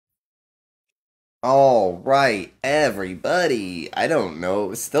All right, everybody. I don't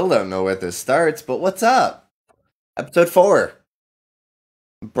know, still don't know where this starts, but what's up? Episode 4.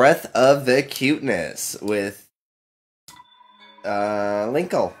 Breath of the Cuteness with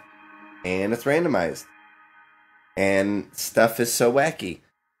Linkle. And it's randomized. And stuff is so wacky.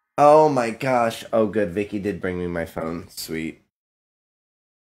 Oh my gosh. Oh good, Vicky did bring me my phone. Sweet.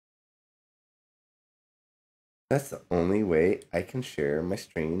 That's the only way I can share my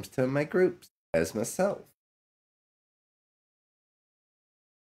streams to my groups as myself.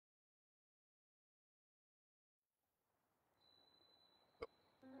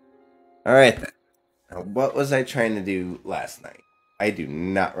 Alright then. Now, what was I trying to do last night? I do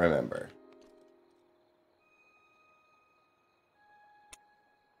not remember.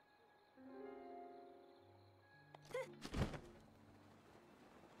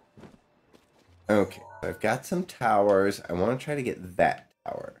 Okay, I've got some towers. I want to try to get that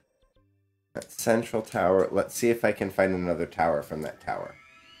tower. That central tower. Let's see if I can find another tower from that tower.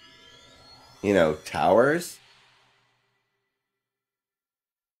 You know, towers?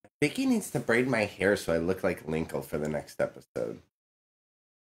 Vicky needs to braid my hair so I look like Linkle for the next episode.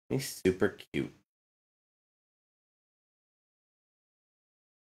 He's super cute.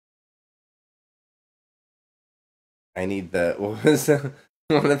 I need the... What was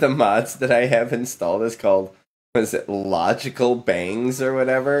one of the mods that I have installed is called... Was it Logical Bangs or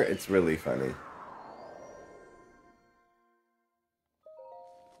whatever? It's really funny.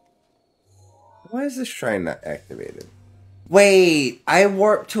 Why is this shrine not activated? Wait, I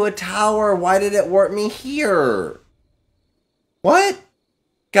warped to a tower. Why did it warp me here? What?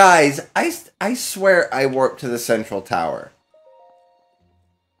 Guys, I swear I warped to the central tower.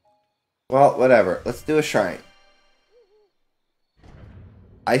 Well, whatever. Let's do a shrine.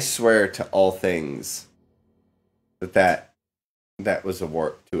 I swear to all things that was a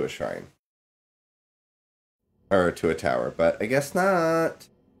warp to a shrine. Or to a tower, but I guess not.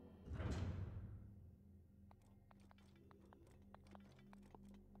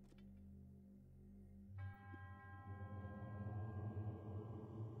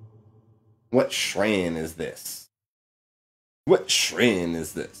 What shrine is this? What shrine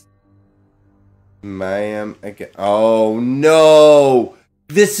is this? Again. Oh no!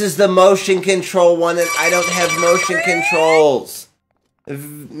 This is the motion control one, and I don't have motion controls.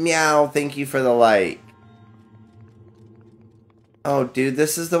 Meow, thank you for the like. Oh, dude,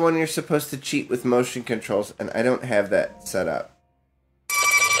 this is the one you're supposed to cheat with motion controls, and I don't have that set up.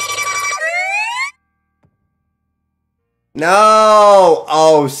 No!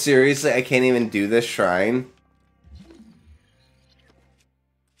 Oh, seriously? I can't even do this shrine?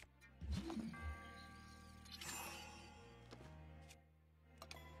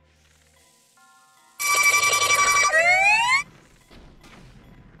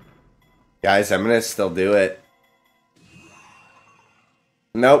 Guys, I'm gonna still do it.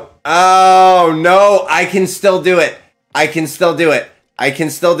 Nope. Oh, no! I can still do it! I can still do it! I can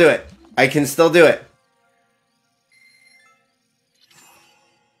still do it! I can still do it!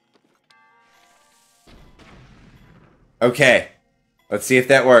 Okay. Let's see if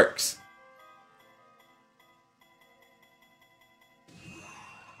that works.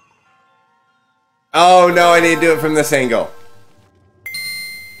 Oh, no, I need to do it from this angle.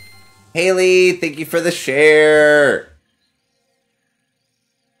 Haley, thank you for the share.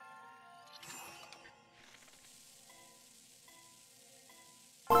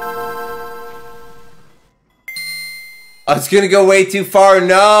 Oh, it's gonna go way too far.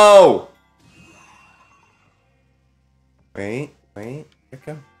 No! Wait, here it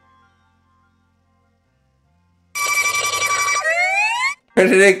goes. Where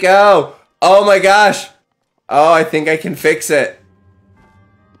did it go? Oh my gosh. Oh, I think I can fix it.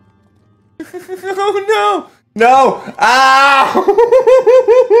 Oh no! No! Ow!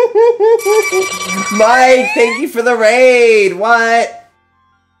 Mike, thank you for the raid! What?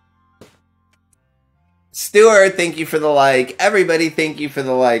 Stuart, thank you for the like. Everybody, thank you for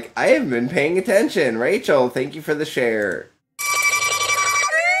the like. I haven't been paying attention. Rachel, thank you for the share.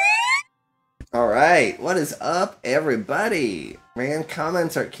 Alright, what is up, everybody? Man,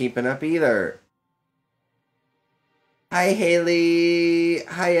 comments aren't keeping up either. Hi, Haley.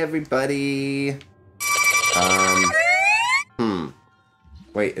 Hi, everybody.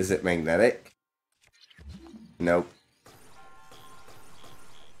 Wait, is it magnetic? Nope.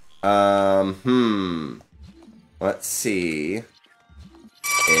 Let's see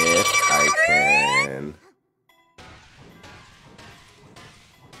if I can...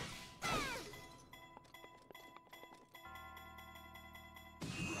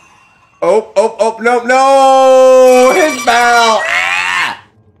 Oh, no, his bell! Ah!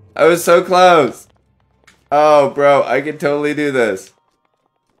 I was so close. Oh, bro, I could totally do this.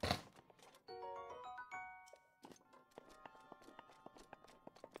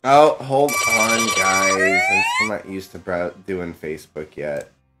 Oh, hold on, guys. I'm still not used to doing Facebook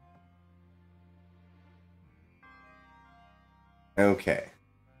yet. Okay.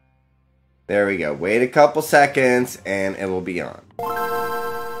 There we go. Wait a couple seconds, and it will be on.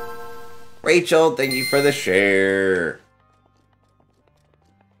 Rachel, thank you for the share.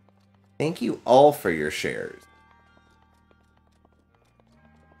 Thank you all for your shares.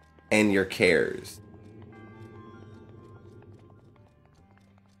 And your cares.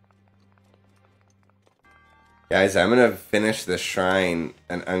 Guys, I'm going to finish the shrine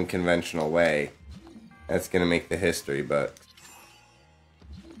an unconventional way. That's going to make the history book.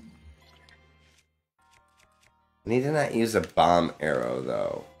 I need to not use a bomb arrow,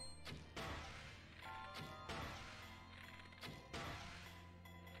 though.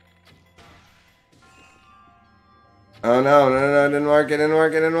 Oh, no, it didn't work, it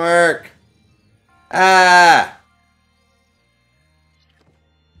didn't work. Ah!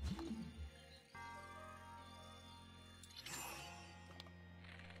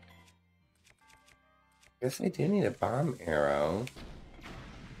 Guess I do need a bomb arrow.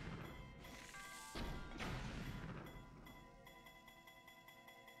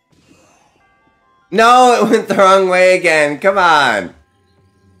 No, it went the wrong way again. Come on.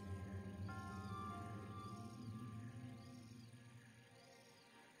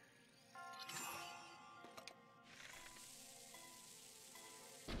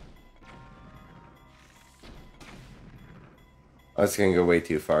 Oh, it's gonna go way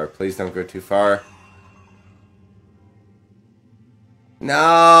too far. Please don't go too far.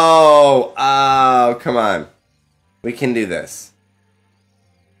 No! Oh, come on. We can do this.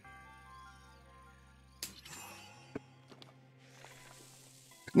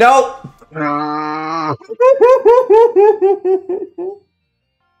 Nope!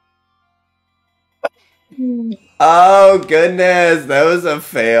 Oh, goodness. That was a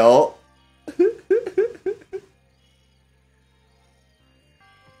fail.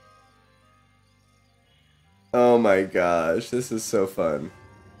 Oh my gosh. This is so fun.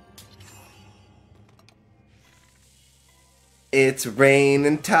 It's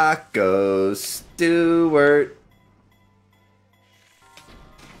raining tacos, Stuart.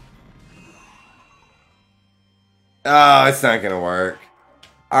 Oh, it's not gonna work.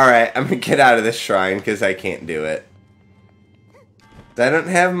 Alright, I'm gonna get out of this shrine because I can't do it. I don't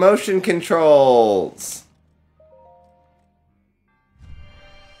have motion controls.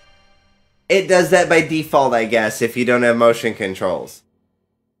 It does that by default, I guess, if you don't have motion controls.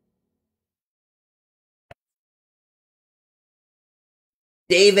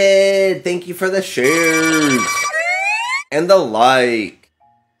 David, thank you for the shares. And the like.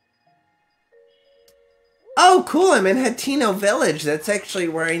 Oh, cool, I'm in Hatino Village. That's actually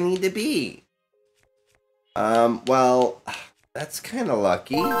where I need to be. Well, that's kind of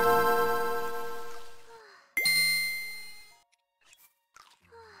lucky.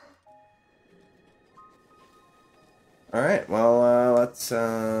 Alright, well, let's,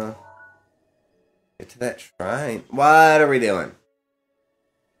 get to that shrine. What are we doing?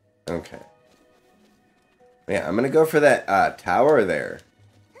 Okay. Yeah, I'm gonna go for that, tower there.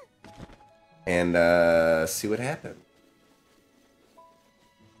 And, see what happens.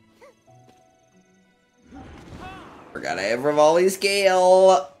 Forgot I have Rivali's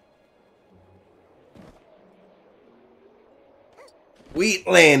Gale. Wheat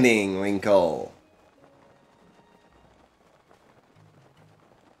Landing, Linkle.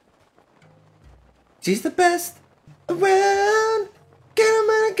 She's the best around.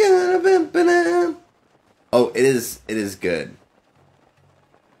 Oh, it is good.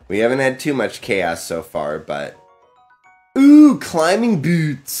 We haven't had too much chaos so far, but... Ooh, climbing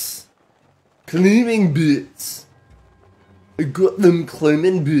boots. Climbing boots. I got them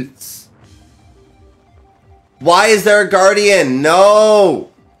climbing boots. Why is there a guardian? No!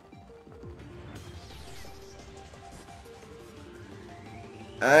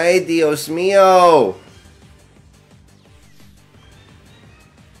 Ay, Dios mío.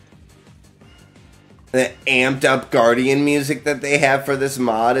 The amped up Guardian music that they have for this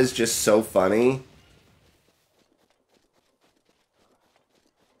mod is just so funny.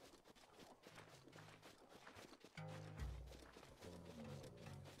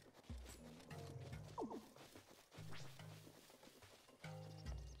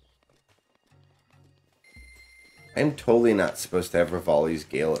 I'm totally not supposed to have Rivali's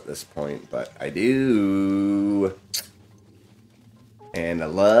Gale at this point, but I do. And I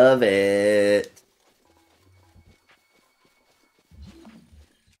love it.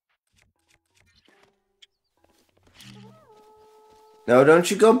 No,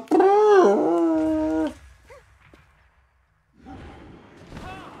 don't you go.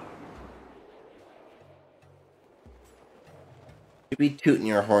 You be tooting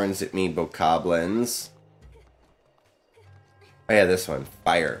your horns at me, bokoblins. Oh yeah, this one.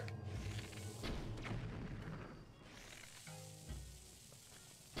 Fire.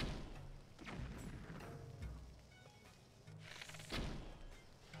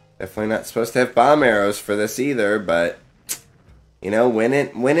 Definitely not supposed to have bomb arrows for this either, but you know, win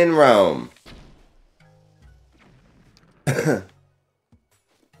in Rome.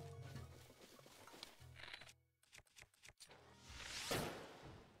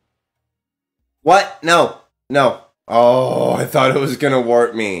 What? No. No. Oh, I thought it was gonna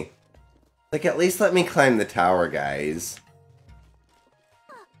warp me. Like, at least let me climb the tower, guys.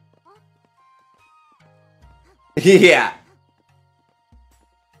 Yeah.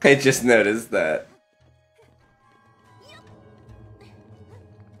 I just noticed that.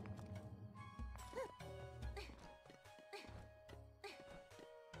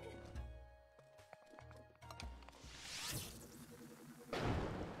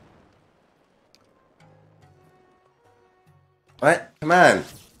 What? Come on.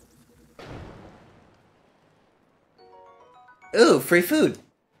 Ooh, free food.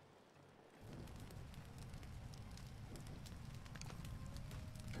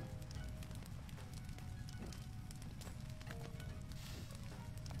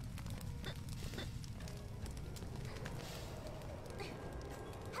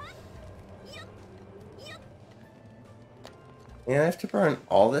 Yeah, I have to burn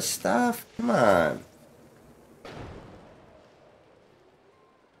all this stuff? Come on.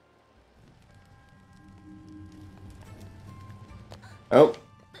 Oh.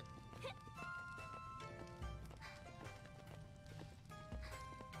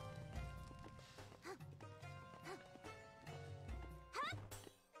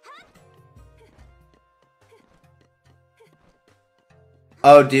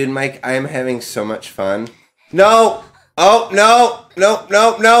 Oh, dude, Mike, I am having so much fun. No! Oh, no! No,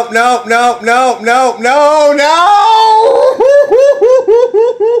 no, no, no, no, no, no, no, no!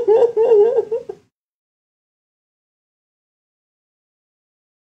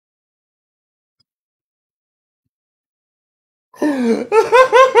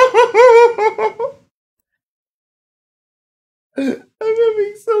 I'm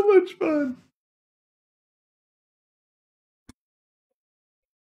having so much fun.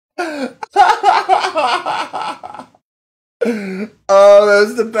 Oh, that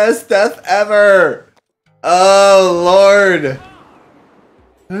was the best death ever. Oh, Lord.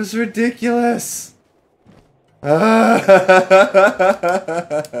 That was ridiculous.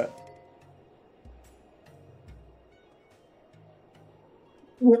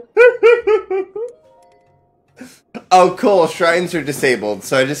 Oh, cool. Shrines are disabled,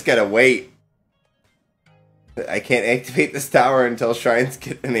 so I just gotta wait. I can't activate this tower until shrines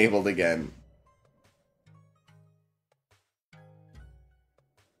get enabled again.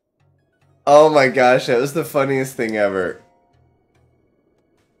 Oh my gosh, that was the funniest thing ever.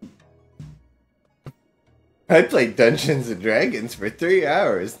 I played Dungeons and Dragons for 3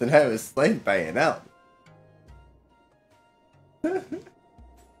 hours, then I was slain by an elf.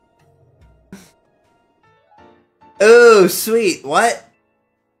 Oh, sweet. What?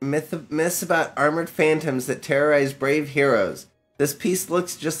 Myths about armored phantoms that terrorize brave heroes. This piece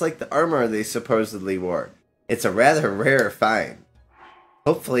looks just like the armor they supposedly wore. It's a rather rare find.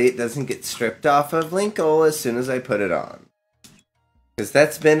 Hopefully it doesn't get stripped off of Linkle as soon as I put it on. Because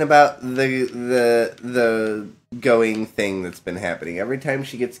that's been about the going thing that's been happening. Every time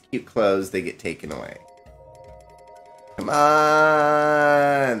she gets cute clothes, they get taken away. Come on!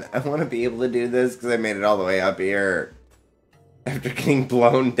 I want to be able to do this because I made it all the way up here. After getting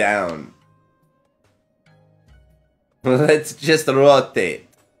blown down. Let's just rotate.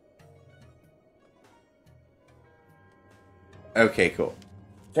 Okay, cool.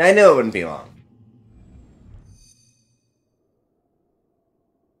 I knew it wouldn't be long.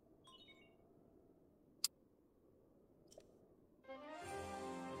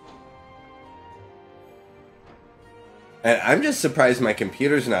 And I'm just surprised my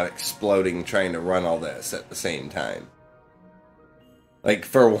computer's not exploding trying to run all this at the same time. Like,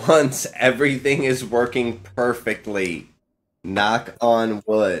 for once, everything is working perfectly. Knock on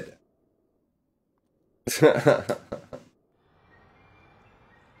wood. Come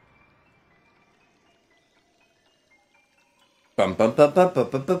on,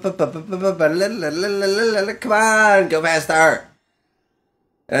 go faster.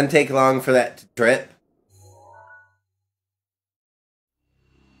 It doesn't take long for that to drip.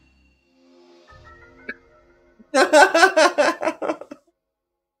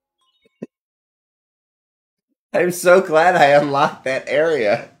 I'm so glad I unlocked that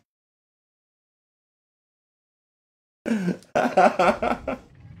area.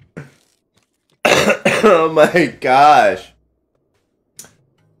 Oh my gosh.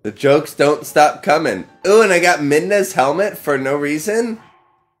 The jokes don't stop coming. Ooh, and I got Midna's helmet for no reason?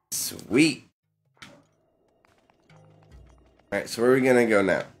 Sweet. Alright, so where are we gonna go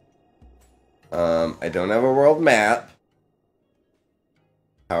now? I don't have a world map.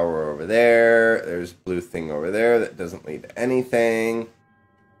 Power over there. There's blue thing over there that doesn't lead to anything.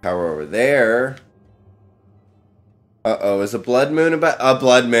 Power over there. Uh-oh, is a blood moon about... A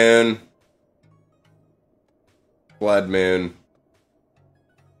blood moon. Blood moon.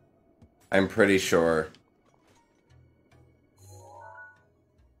 I'm pretty sure.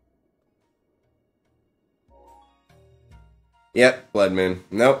 Yep, blood moon.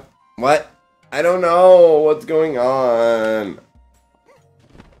 Nope. What? I don't know what's going on.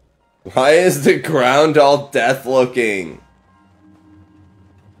 Why is the ground all death looking?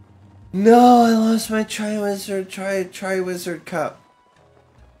 No, I lost my Tri-Wizard cup.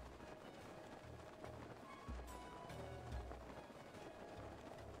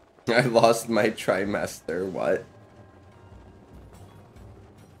 I lost my trimester, what?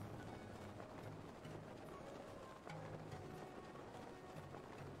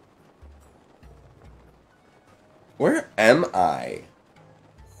 Where am I?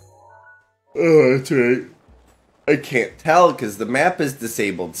 Oh, that's right. I can't tell because the map is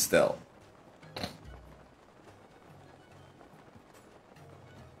disabled still.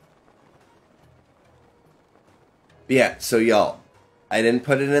 Yeah, so y'all, I didn't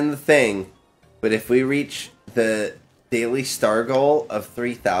put it in the thing, but if we reach the daily star goal of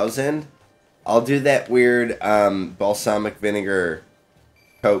 3,000, I'll do that weird balsamic vinegar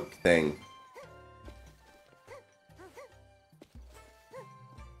Coke thing.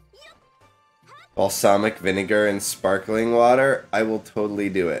 Balsamic vinegar and sparkling water, I will totally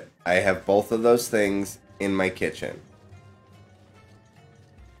do it. I have both of those things in my kitchen.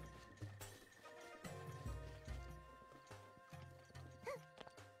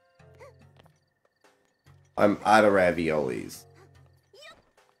 I'm out of raviolis.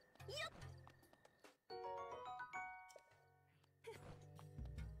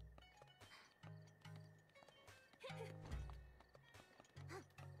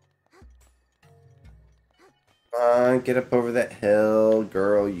 Come on, get up over that hill.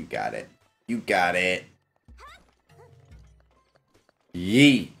 Girl, you got it. You got it.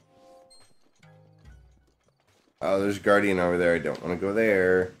 Yee. Oh, there's a guardian over there. I don't want to go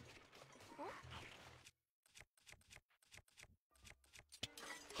there.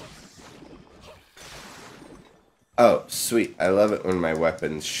 Oh, sweet. I love it when my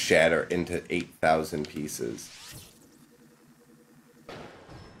weapons shatter into 8,000 pieces.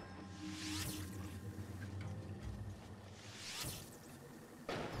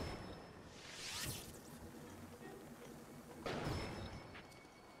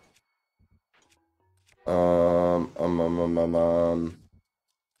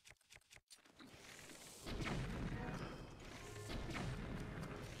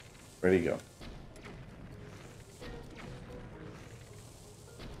 Where'd he go?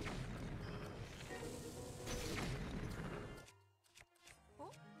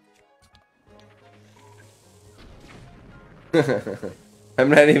 I'm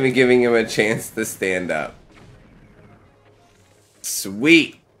not even giving him a chance to stand up.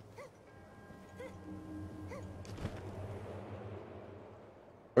 Sweet.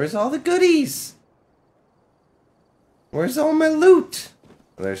 Where's all the goodies? Where's all my loot?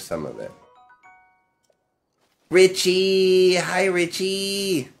 Well, there's some of it. Richie! Hi,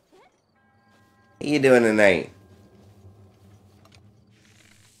 Richie! How you doing tonight?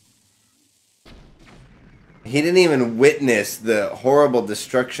 He didn't even witness the horrible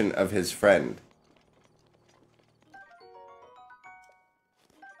destruction of his friend.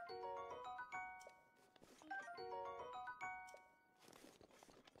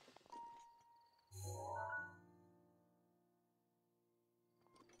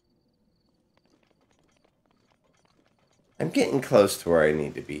 I'm getting close to where I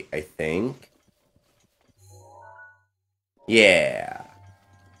need to be, I think. Yeah.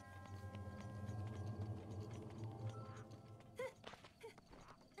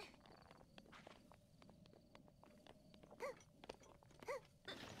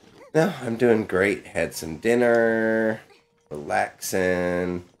 No, I'm doing great. Had some dinner,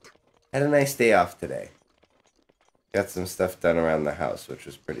 relaxing. Had a nice day off today. Got some stuff done around the house, which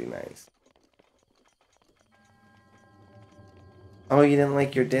was pretty nice. Oh, you didn't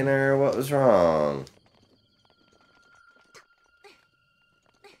like your dinner? What was wrong?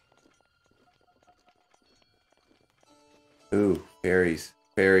 Ooh, fairies.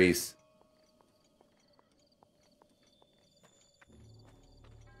 Fairies.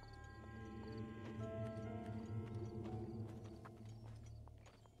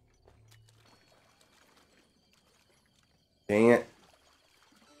 Dang it.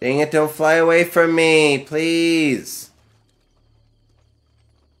 Dang it, don't fly away from me, please.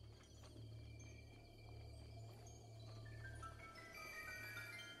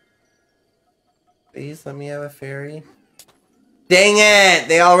 Please let me have a fairy. Dang it!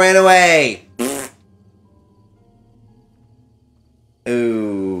 They all ran away!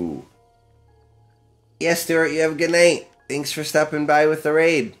 Ooh. Yeah, Stuart, you have a good night. Thanks for stopping by with the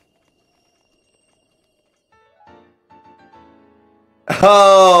raid.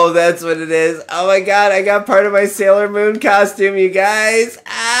 Oh, that's what it is. Oh my god, I got part of my Sailor Moon costume, you guys.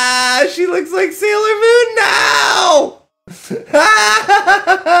 Ah, she looks like Sailor Moon now!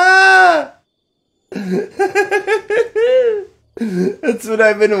 That's what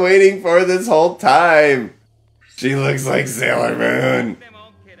I've been waiting for this whole time. She looks like Sailor Moon.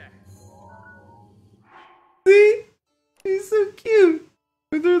 See? She's so cute.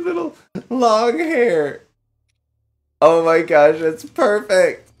 With her little long hair. Oh my gosh, that's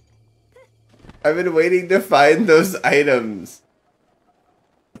perfect. I've been waiting to find those items.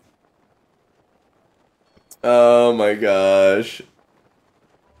 Oh my gosh.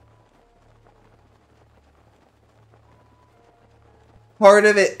 Part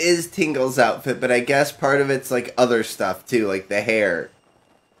of it is Tingle's outfit, but I guess part of it's like other stuff too, like the hair.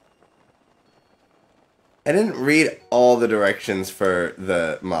 I didn't read all the directions for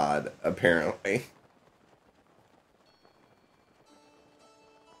the mod, apparently.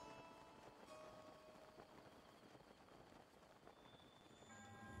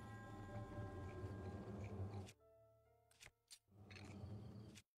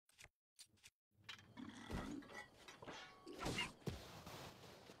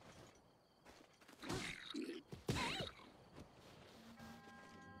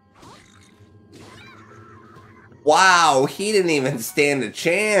 Wow, he didn't even stand a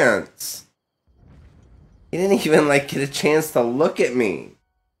chance. He didn't even, like, get a chance to look at me.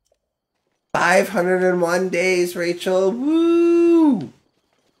 501 days, Rachel. Woo!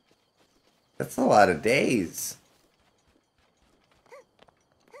 That's a lot of days.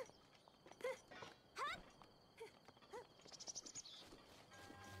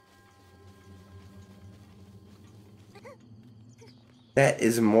 That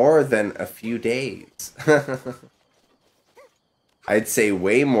is more than a few days. I'd say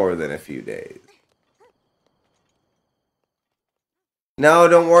way more than a few days. No,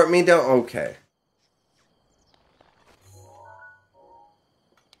 don't warp me, don't. Okay.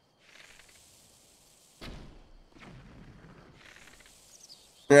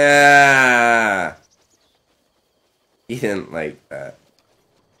 Ah! He didn't like that.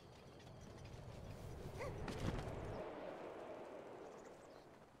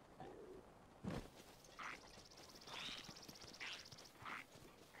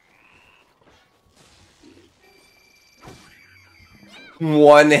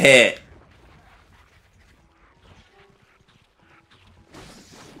 One hit.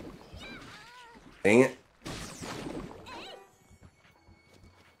 Dang it.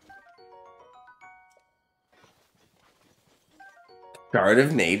 Guard of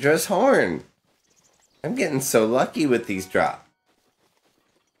Nadra's Horn. I'm getting so lucky with these drops.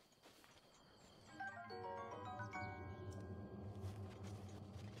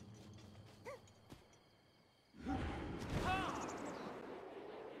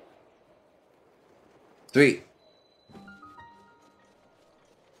 Sweet.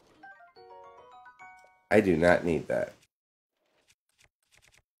 I do not need that.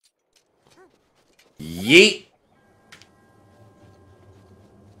 Yeet!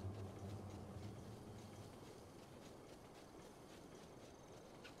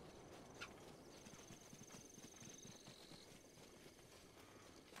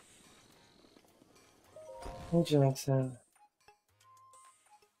 Hey, Jackson.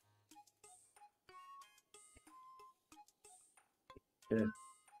 Good.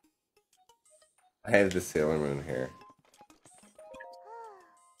 I have the Sailor Moon hair.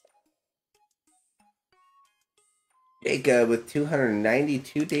 Jacob with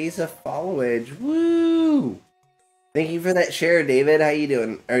 292 days of followage. Woo! Thank you for that share, David. How you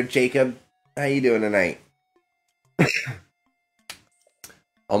doing? Or Jacob, how you doing tonight?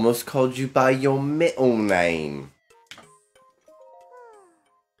 Almost called you by your middle name.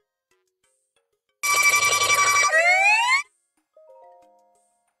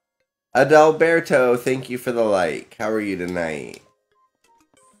 Adalberto, thank you for the like. How are you tonight?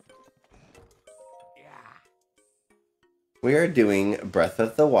 we are doing Breath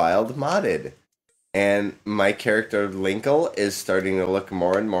of the Wild modded. And my character Linkle is starting to look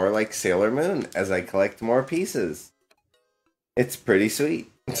more and more like Sailor Moon as I collect more pieces. It's pretty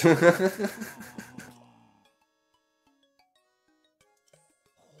sweet. I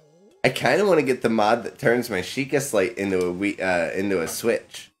kind of want to get the mod that turns my Sheikah Slate into a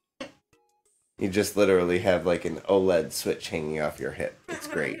Switch. You just literally have like an OLED Switch hanging off your hip. It's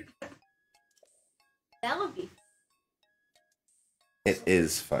great. That would be. It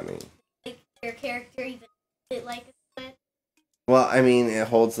is funny. Like your character even like a Switch. Well, I mean, it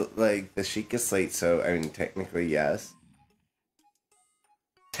holds like the Sheikah Slate, so I mean, technically, yes.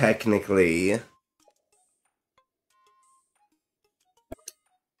 Technically.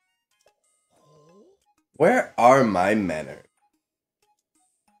 Where are my manners?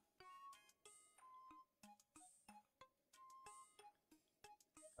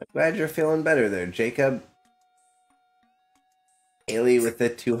 I'm glad you're feeling better there, Jacob. Haley with the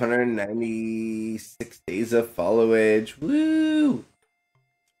 296 days of followage. Woo!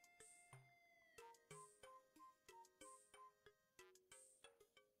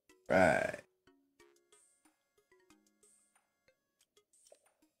 Right.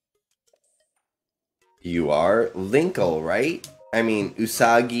 You are Linkle, right? I mean,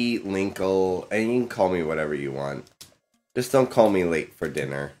 Usagi, Linkle, and you can call me whatever you want. Just don't call me late for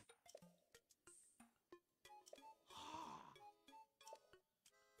dinner.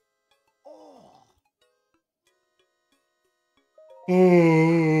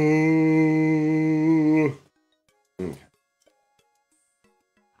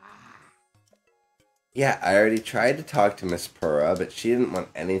 Yeah, I already tried to talk to Miss Purra, but she didn't want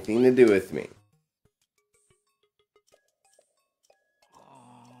anything to do with me.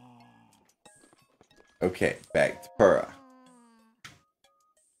 Okay, back to Purra.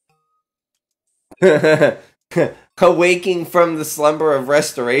 Awaking from the slumber of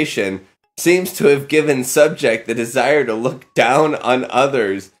restoration seems to have given subject the desire to look down on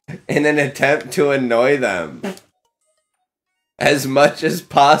others in an attempt to annoy them. As much as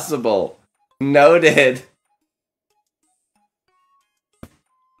possible. Noted.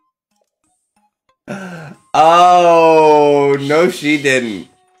 Oh, no she didn't.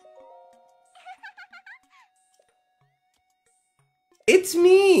 It's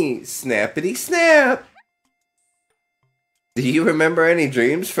me, Snappity Snap. Do you remember any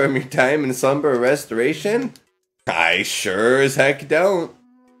dreams from your time in slumber restoration? I sure as heck don't.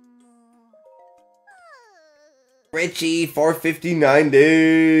 Richie, 459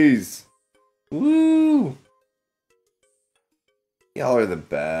 days. Woo. Y'all are the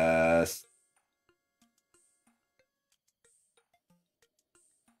best.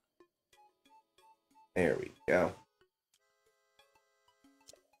 There we go.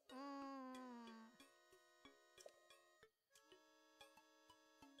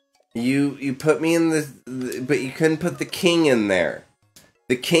 You put me in the but you couldn't put the king in there.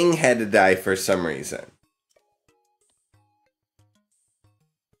 The king had to die for some reason.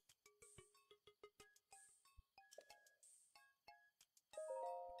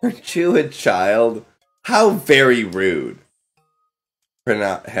 Aren't you a child? How very rude.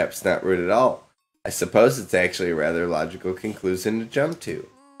 Perhaps not rude at all. I suppose it's actually a rather logical conclusion to jump to.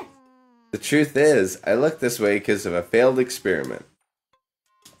 The truth is, I look this way because of a failed experiment.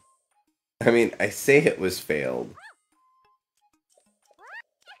 I mean, I say it was failed.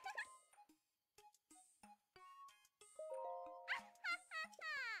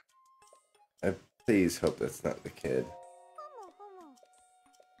 I please hope that's not the kid.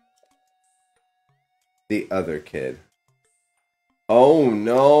 The other kid. Oh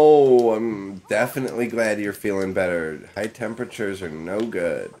no, I'm definitely glad you're feeling better. High temperatures are no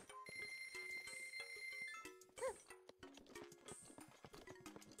good.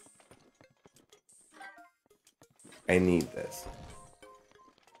 I need this.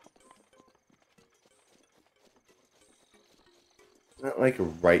 Not like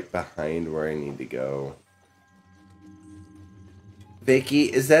right behind where I need to go. Vicky,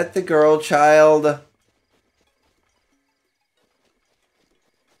 is that the girl child?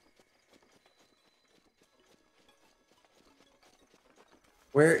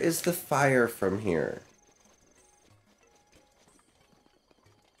 Where is the fire from here?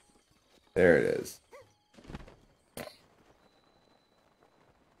 There it is.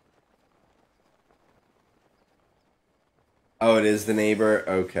 Oh, it is the neighbor?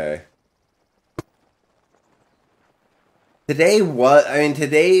 Okay.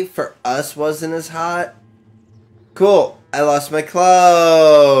 Today for us wasn't as hot. Cool. I lost my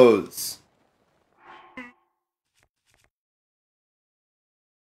clothes.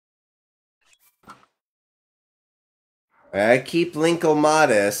 I keep Linkle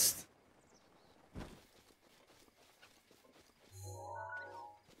modest.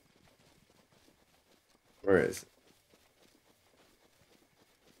 Where is it?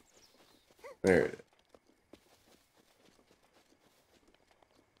 There it is.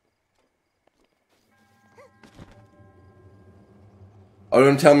 Oh,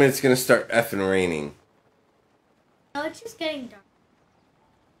 don't tell me it's gonna start effing raining. No, it's just getting dark.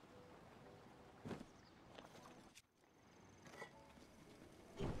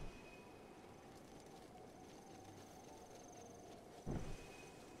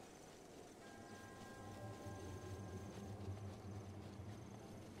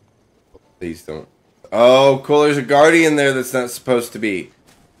 Please don't. Oh, cool. There's a guardian there that's not supposed to be.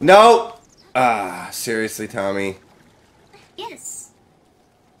 No! Ah, seriously, Tommy. Yes.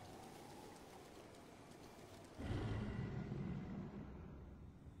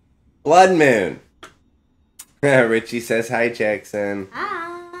 Blood Moon. Richie says hi, Jackson.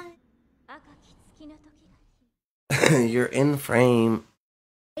 Hi. You're in frame.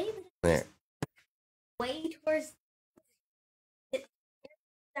 There. Way towards it.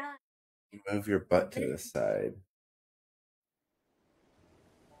 Move your butt to the side.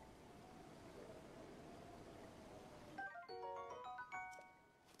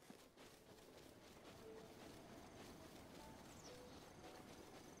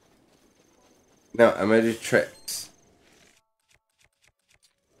 No, I'm gonna do tricks.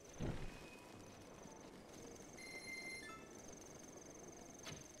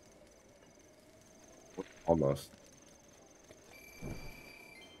 Almost.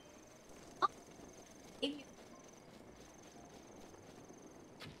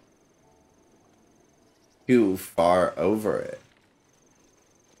 Too far over it.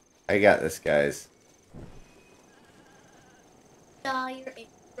 I got this, guys. Saw your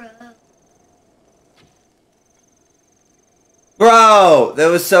intro. Bro, that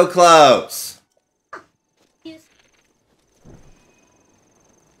was so close. Yes.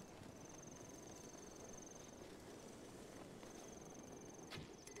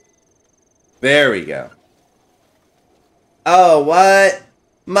 There we go. Oh, what?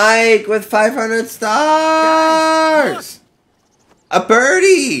 Mike with 500 stars! Guys, A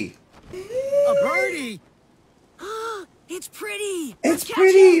birdie! a birdie! It's pretty! It's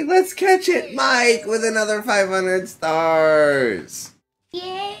pretty! Let's catch it! Mike with another 500 stars!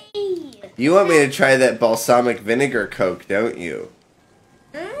 Yay! You want me to try that balsamic vinegar Coke, don't you?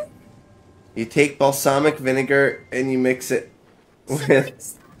 Huh? You take balsamic vinegar and you mix it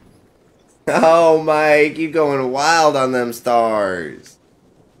with... Oh, Mike, you going wild on them stars.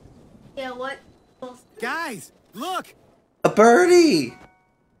 Yeah, what? Guys, look! A birdie!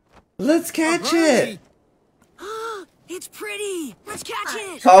 Let's catch it! It's pretty! Let's catch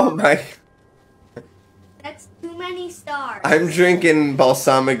it! Oh my... That's too many stars. I'm drinking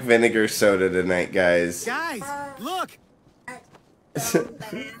balsamic vinegar soda tonight, guys. Guys, look! So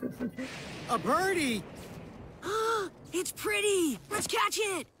bad. A birdie! It's pretty! Let's catch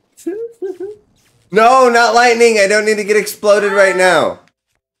it! No, not lightning! I don't need to get exploded right now.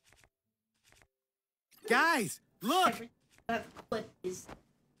 Guys, look! What is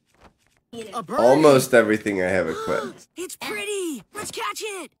A birdie! Almost everything I have equipped. It's pretty! Let's catch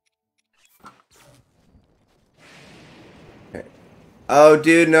it! Okay. Oh,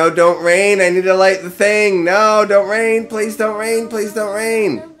 dude, no, don't rain. I need to light the thing. No, don't rain. Please don't rain. Please don't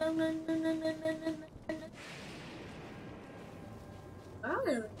rain.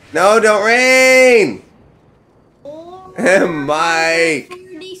 No, don't rain. Mike.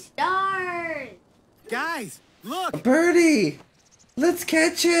 40 stars. Guys, A look! birdie. Let's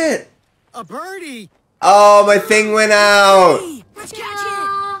catch it. A birdie! Oh, my thing went out. Hey, let's catch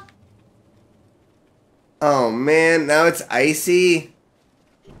it! Oh, man. Now it's icy.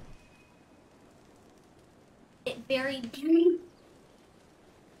 It very deep.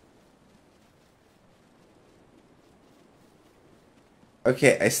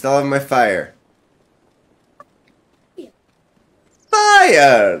 Okay, I still have my fire.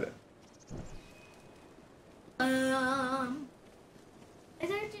 Fired. Is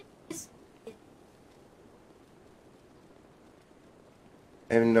there just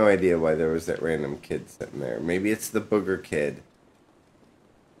I have no idea why there was that random kid sitting there. Maybe it's the booger kid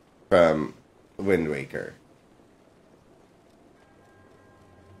from Wind Waker.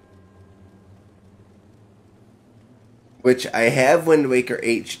 Which I have Wind Waker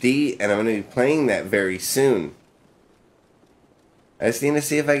HD, and I'm going to be playing that very soon. I just need to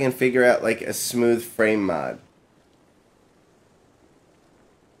see if I can figure out like a smooth frame mod.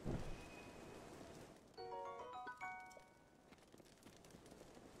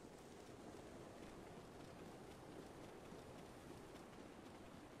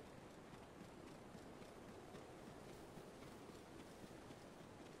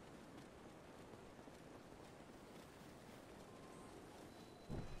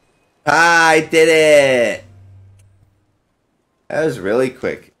 Ah, I did it! That was really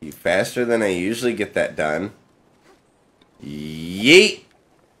quick. You faster than I usually get that done. Yeet!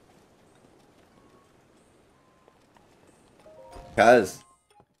 Cuz.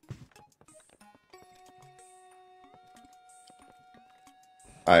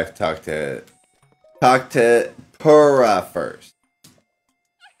 I've talked to Pura first.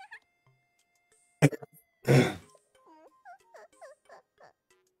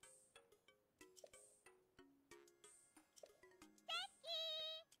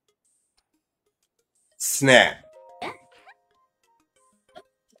 Snap.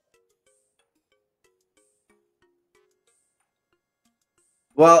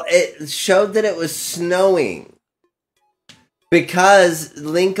 Well, it showed that it was snowing. Because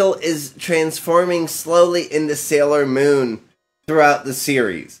Linkle is transforming slowly into Sailor Moon throughout the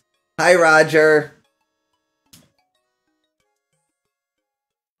series. Hi, Roger.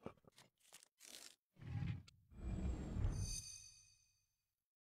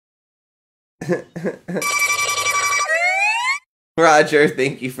 Roger,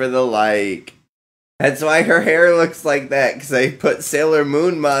 thank you for the like. That's why her hair looks like that, because I put Sailor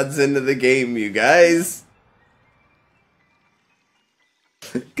Moon mods into the game, you guys.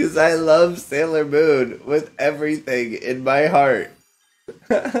 Because I love Sailor Moon with everything in my heart.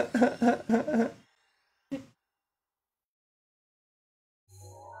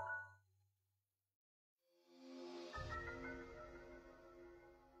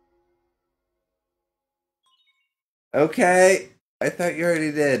 Okay. I thought you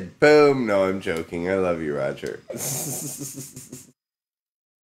already did. Boom. No, I'm joking. I love you, Roger.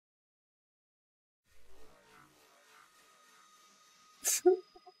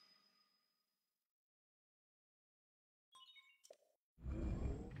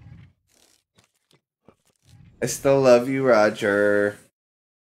 I still love you, Roger.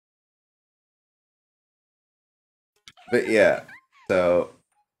 But yeah, so.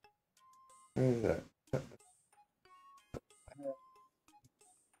 Where is that?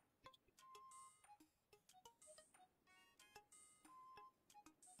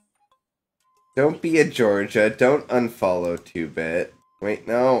 Don't be a Georgia. Don't unfollow 2-bit. Wait,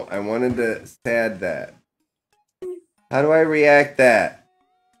 no. I wanted to add that. How do I react that?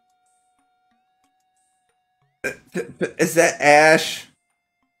 Is that Ash?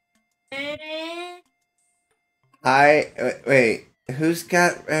 Hi. Wait. Who's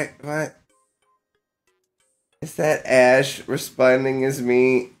got. What? Is that Ash responding as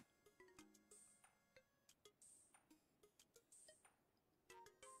me?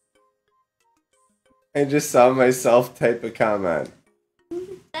 I just saw myself type a comment.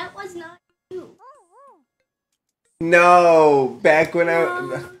 That was not you. No, back when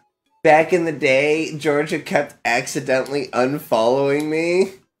back in the day, Georgia kept accidentally unfollowing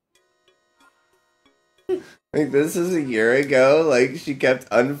me. Like, this is a year ago. Like, she kept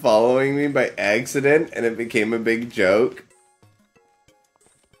unfollowing me by accident, and it became a big joke.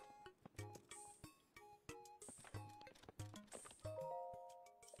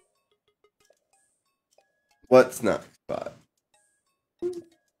 What's next, spot?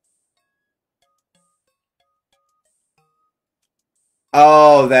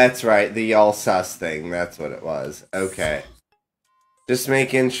 Oh, that's right. The y'all sus thing. That's what it was. Okay. Just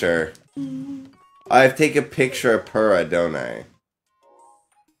making sure. I have to take a picture of Pura, don't I?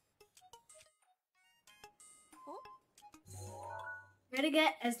 Try to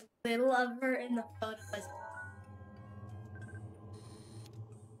get as little of her in the photo as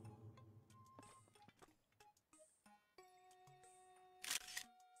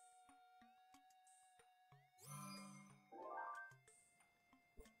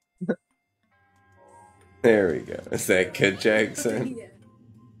There we go. Is that good, Jackson? yeah.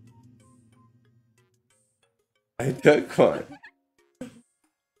 I took one.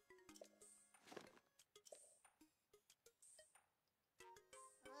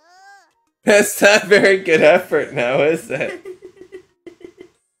 That's not very good effort now, is it?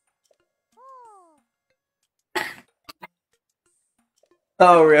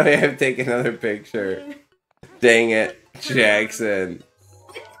 Oh, really? I have to take another picture. Dang it, Jackson.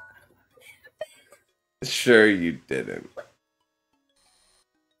 Sure you didn't.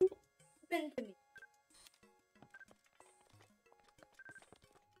 Happened to me.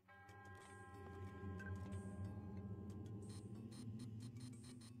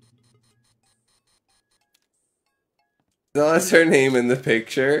 So that's her name in the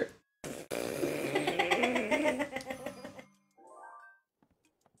picture.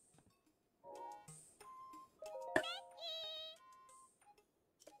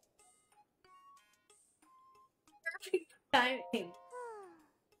 Perfect timing.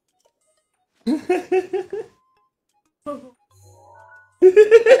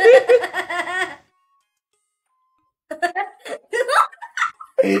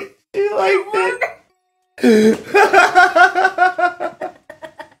 You liked it?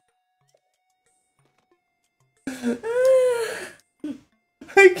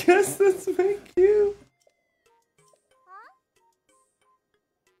 I guess that's my cue.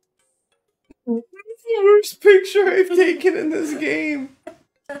 That's the worst picture I've taken in this game.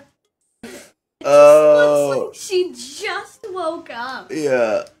 Oh. Looks like she just woke up.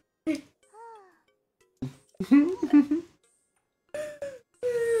 Yeah.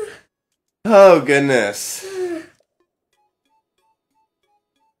 Oh, goodness.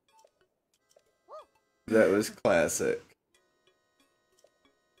 That was classic.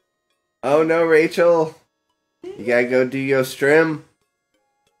 Oh no, Rachel. You gotta go do your stream.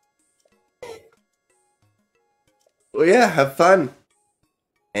 Well, yeah, have fun.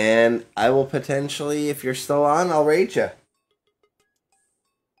 And I will potentially, if you're still on, I'll rate you.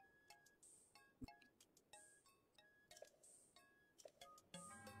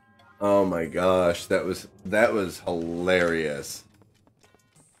 Oh my gosh, that was hilarious.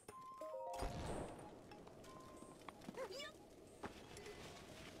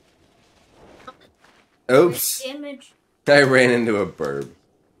 Oops. Damage. I ran into a bird.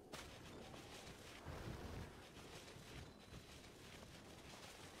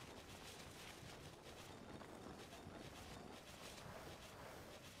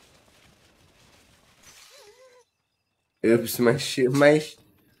 Oops, my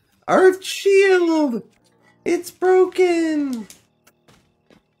Earth shield! It's broken!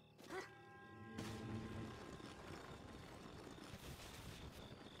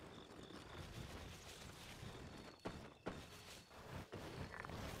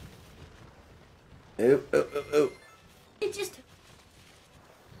 Oh. It just.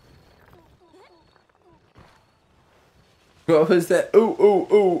 What was that?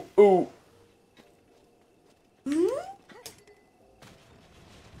 Ooh.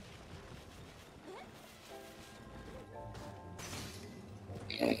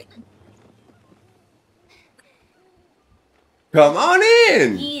 Come on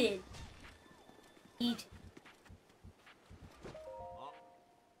in! Eat it. Eat.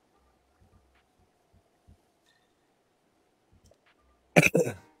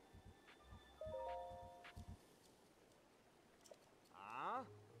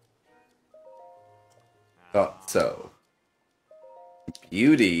 Thought so.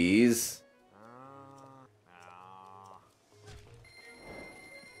 Beauties.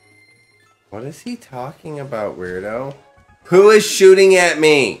 What is he talking about, weirdo? Who is shooting at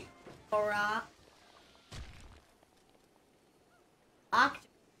me? Aura.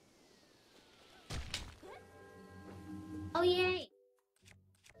 Oh yay!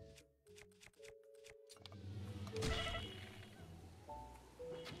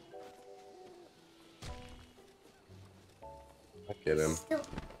 I'll get him. Still.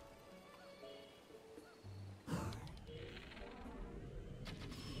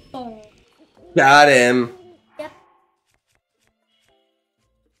 Oh. Got him. Yep.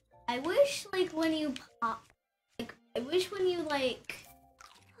 I wish, like, when you pop, like, I wish when you, like,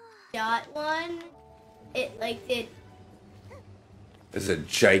 shot one, it, like, did. There's a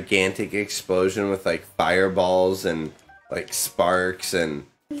gigantic explosion with, like, fireballs and, like, sparks and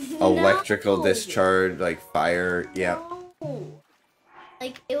electrical No. discharge, like, fire. Yeah. No.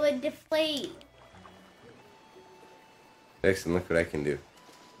 Like, it would deflate. Jackson, look what I can do.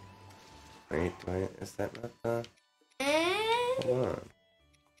 Wait, is that not the... And Hold on.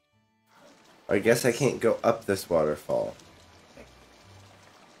 I guess I can't go up this waterfall.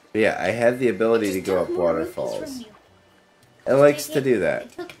 But yeah, I have the ability to go up waterfalls. It likes to do that.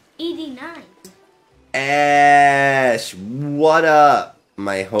 It took 89. Ash, what up,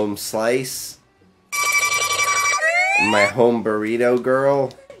 my home slice? My home burrito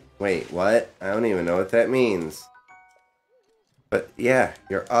girl? Wait, what? I don't even know what that means. But yeah,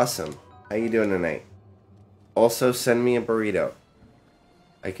 you're awesome. How you doing tonight? Also, send me a burrito.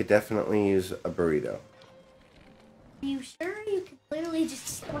 I could definitely use a burrito. Are you sure you could literally just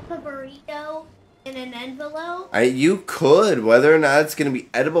stuff a burrito in an envelope? You could. Whether or not it's going to be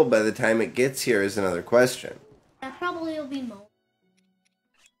edible by the time it gets here is another question. That probably will be mo.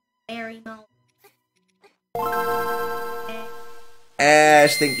 Very mo.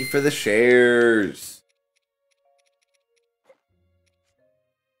 Ash, thank you for the shares.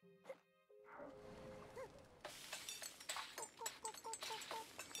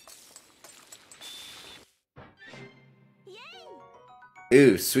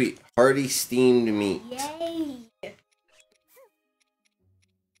 Ooh, sweet. Hearty steamed meat. Yay!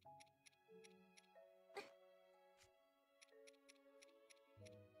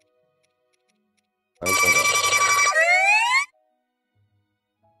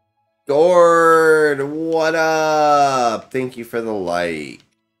 Gord, what up? Thank you for the light.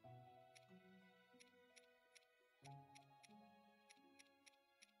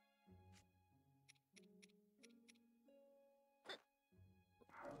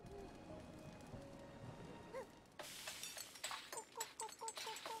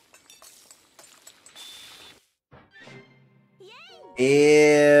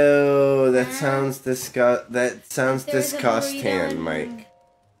 Ew, that sounds disgusting, Mike.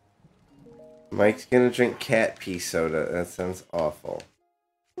 Mike's gonna drink cat pee soda. That sounds awful.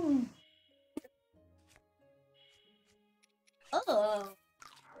 Oh.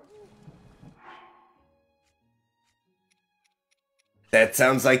 That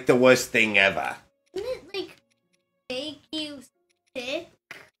sounds like the worst thing ever. Doesn't it, like, make you sick?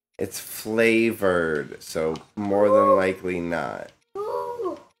 It's flavored, so more than likely not.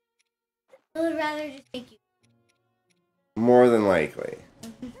 Ooh. I would rather just make you. More than likely.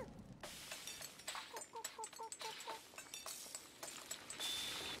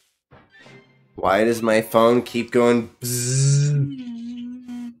 Why does my phone keep going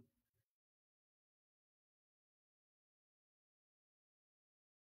bzzz?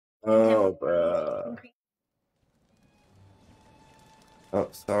 Oh, bro. Oh,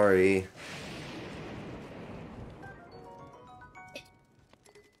 sorry.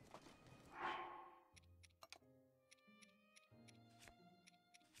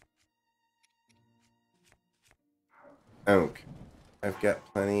 Okay. I've got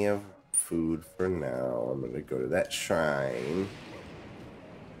plenty of food for now. I'm gonna go to that shrine.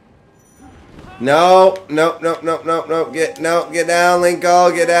 No, no, no, no, no, no. Get down,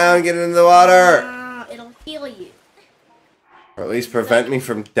 Linkle. Get down, get into the water. It'll heal you. Or at least prevent me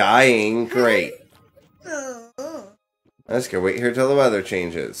from dying. Great. Let's go wait here till the weather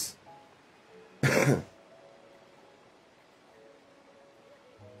changes.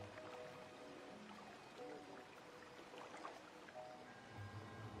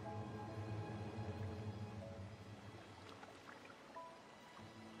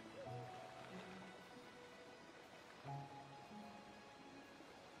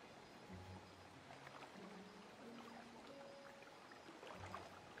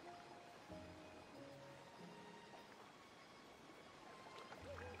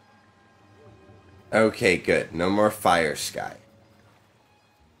 Okay, good. No more fire sky.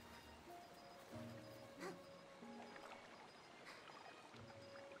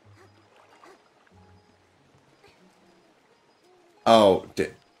 Oh,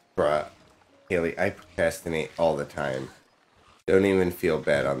 bruh. Haley, I procrastinate all the time. Don't even feel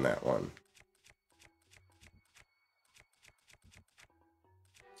bad on that one.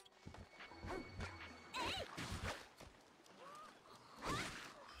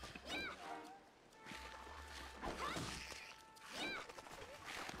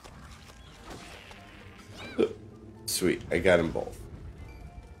 Sweet, I got them both.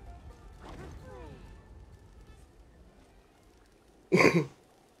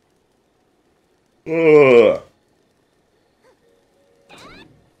 Ugh.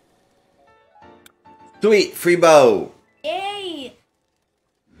 Sweet, free bow. Yay!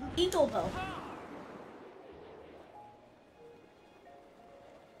 Eagle bow.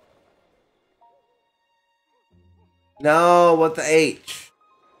 No, what the H?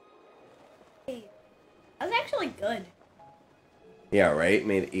 Hey, that was actually good. Yeah, right?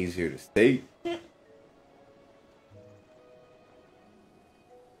 Made it easier to stay.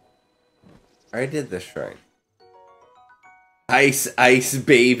 I did this shrine. Ice, ice,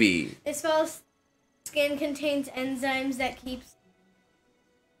 baby. This spell's skin contains enzymes that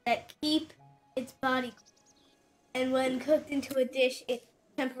keep its body cool. And when cooked into a dish, it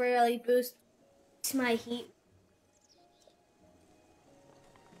temporarily boosts my heat.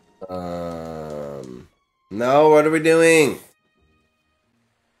 No, what are we doing?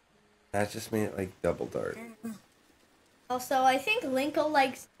 That just made it like double dark. Also, I think Linkle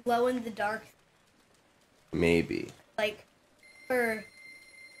likes glow in the dark. Maybe. Like, for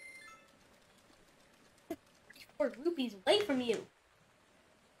 4 rupees away from you.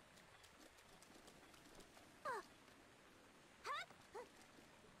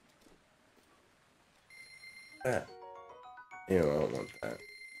 That. Ew, I don't want that.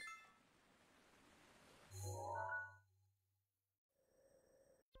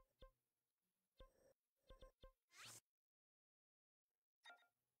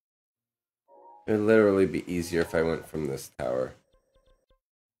 It would literally be easier if I went from this tower.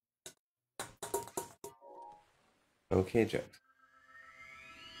 Okay, Jack.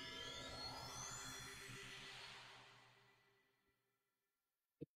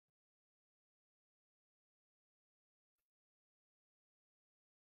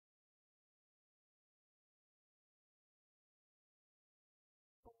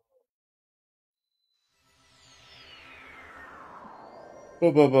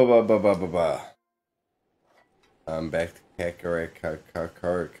 I'm back to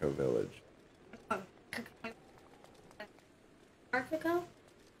Kakariko village. Arkico?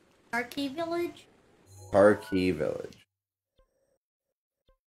 Arky Village? Parkey village.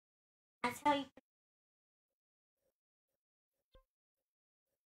 That's how you.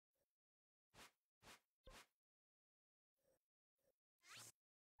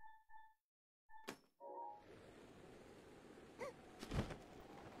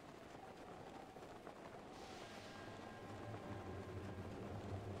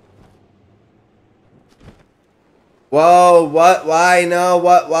 Whoa, what? Why? No,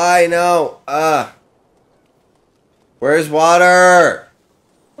 what? Why? No. Where's water?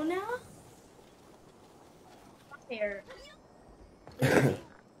 Oh no? Here.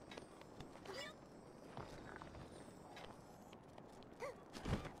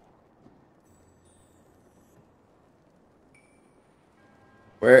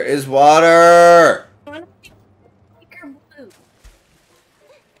 Where is water? Breaker blue.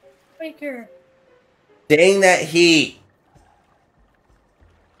 Breaker. Dang that heat.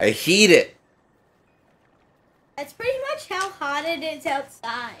 I heat it. That's pretty much how hot it is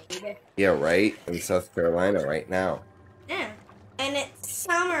outside. Yeah, right? In South Carolina right now. Yeah. And it's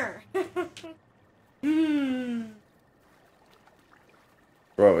summer. Hmm.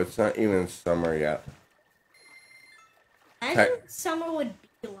 Bro, it's not even summer yet. Imagine what summer would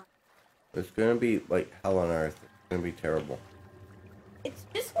be like. It's gonna be like hell on earth. It's gonna be terrible. It's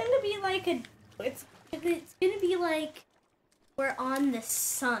just gonna be like a. It's gonna be like we're on the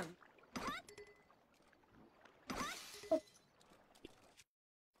sun.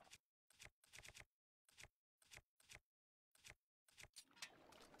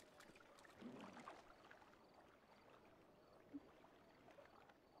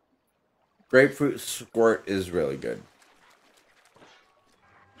 Grapefruit squirt is really good.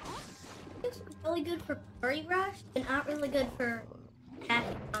 It's really good for Curry Rush, but not really good for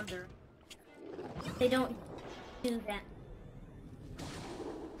Happy Pounder. They don't do that.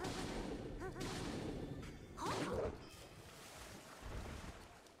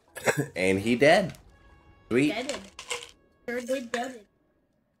 And he dead. Sweet. Deaded. Sure did deaded.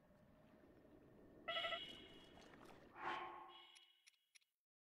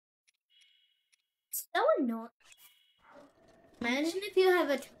 So annoying. Imagine if you have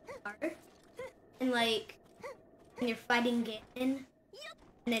a car and like and you're fighting Ganon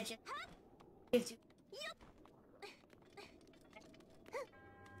and it just gives you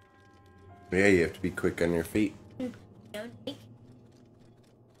Yeah, you have to be quick on your feet. don't take. You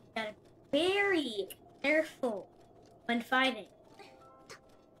gotta be very careful when fighting.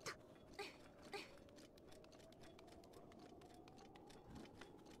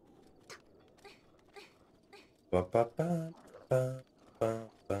 Ba, ba, ba, ba, ba,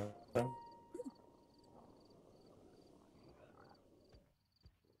 ba, ba.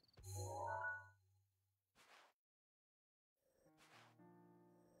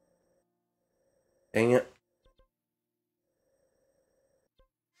 Dang it.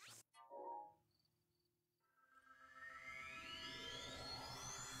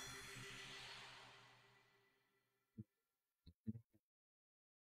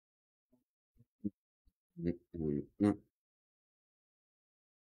 Mm, mm, mm.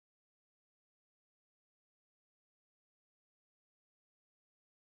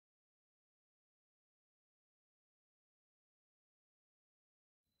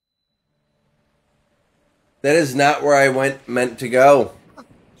 That is not where I meant to go. At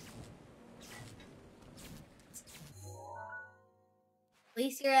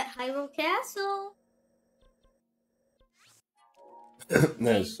least you're at Hyrule Castle.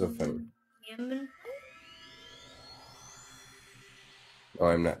 That is so funny. Oh,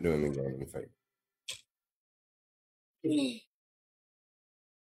 I'm not doing the game fight.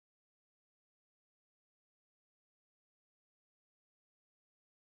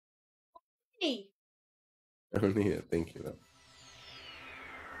 Hey. I don't need it. Thank you, though.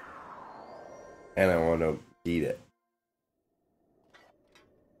 And I want to eat it.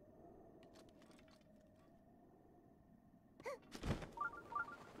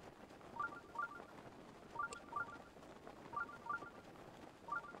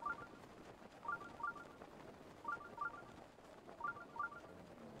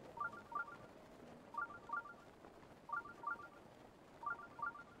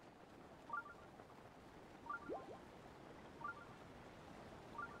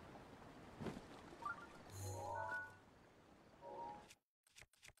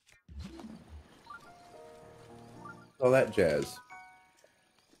 All that jazz.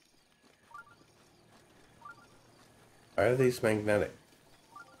 Why are these magnetic?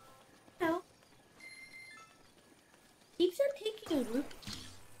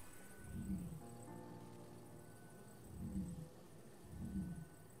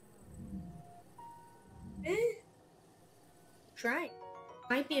 shrine.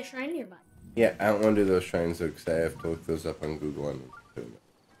 Might be a shrine nearby. Yeah, I don't want to do those shrines though, because I have to look those up on Google and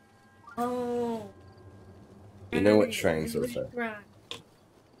Oh. you know what shrines those are. Shrine.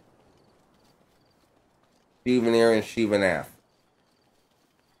 Shivanir and Shivanath.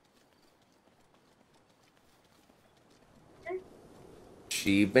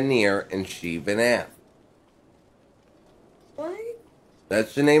 Shivanir and Shivanath. What?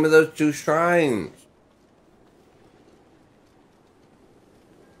 That's the name of those two shrines.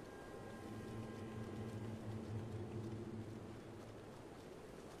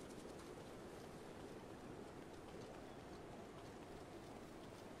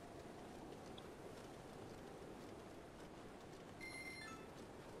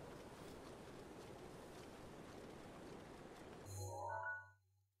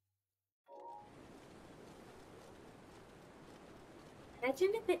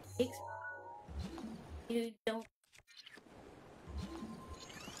 Imagine if it takes you don't.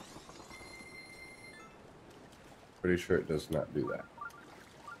 Pretty sure it does not do that.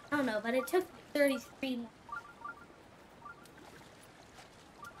 I don't know, but it took 33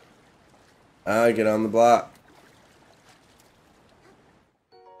 more. Get on the block.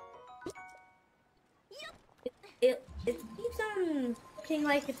 It keeps on looking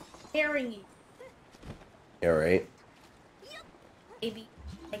like it's scaring you. Yeah, right. Maybe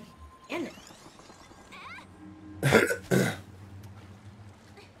like and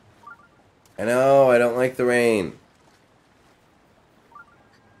I know, I don't like the rain.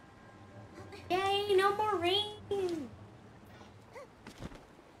 Yay, no more rain.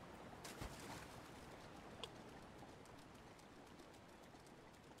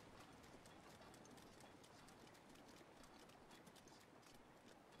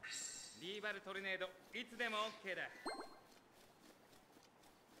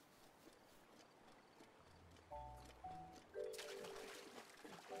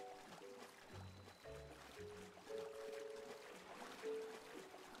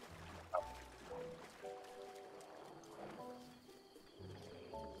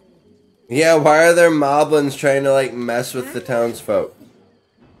 Yeah, why are there moblins trying to like mess with the townsfolk?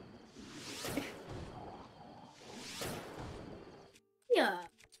 Yeah.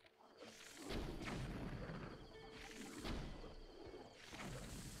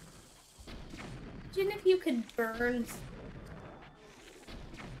 Imagine if you could burn.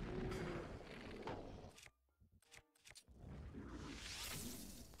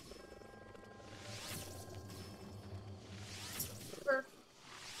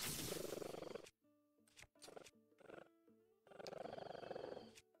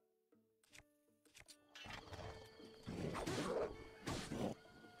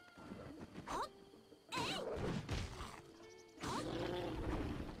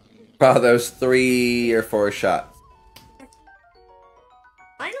 Wow, that was 3 or 4 shots.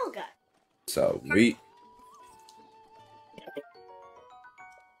 Final guy. So we.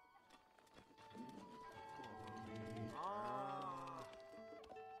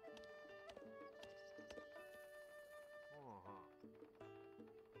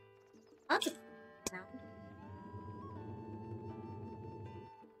 Lots of sound.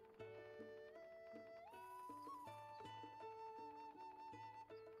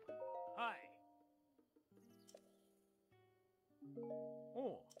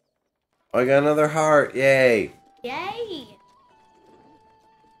 I got another heart! Yay! Yay!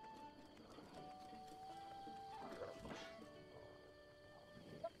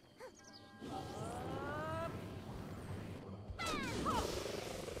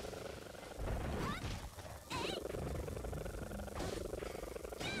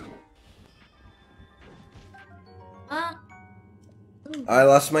 I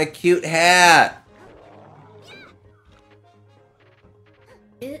lost my cute hat!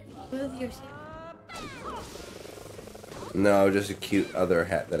 Move your. No, just a cute other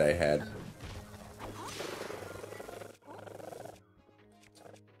hat that I had.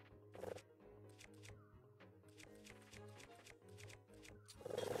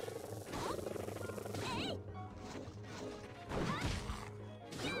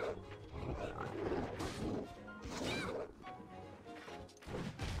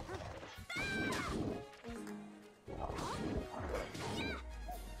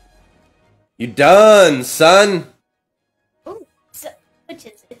 You done, son? Oh,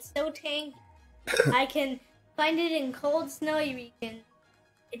 witches. It's so tanky. I can find it in cold, snowy regions.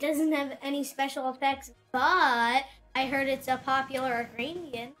 It doesn't have any special effects, but I heard it's a popular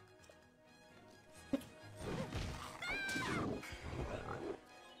ingredient.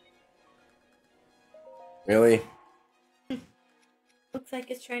 Really? Looks like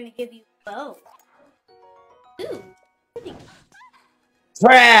it's trying to give you a bow. Ooh, pretty.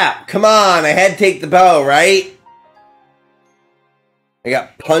 Crap! Come on, I had to take the bow, right? I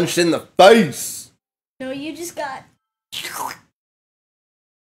got punched in the face! No, you just got...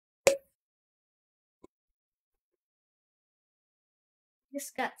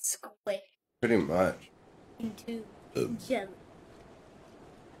 Just got squished Pretty much. into jelly.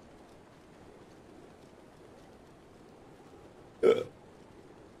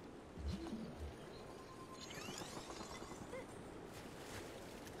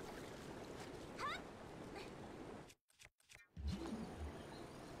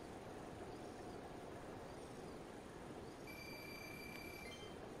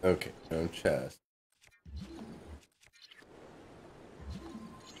 Okay, no chest.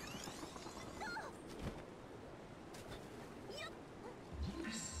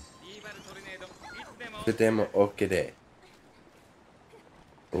 Okay.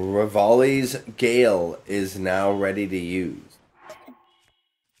 Rivali's Gale is now ready to use.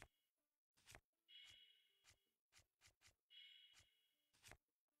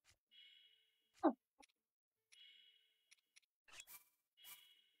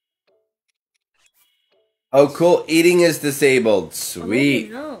 Oh, cool. Eating is disabled.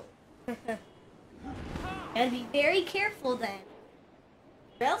 Sweet. Oh, no. Gotta be very careful then.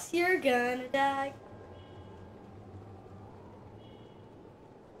 Or else you're gonna die.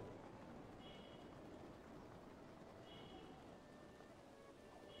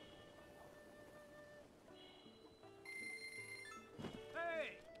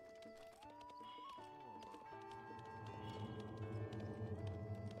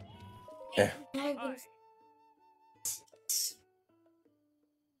 Eh.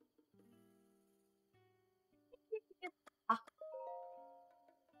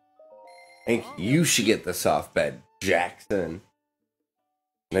 I think you should get the soft bed, Jackson.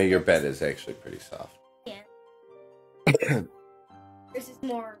 No, your bed is actually pretty soft. Yeah. This is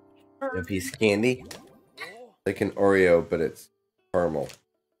more. A piece of candy? Like an Oreo, but it's caramel.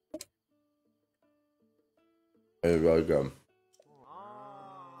 It's really good.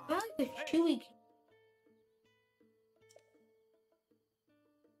 I like the chewy.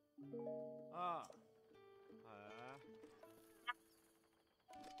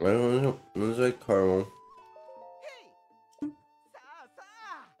 I don't know. It's like caramel.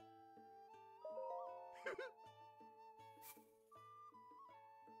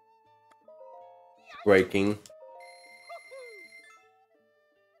 Breaking.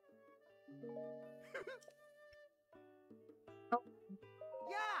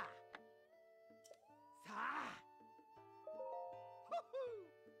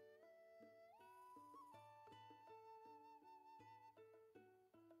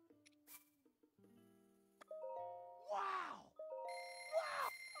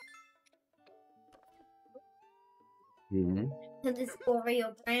 Mm-hmm. To this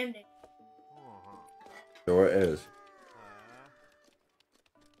Oreo branding. Sure is.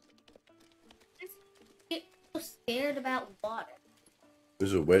 Just get so scared about water.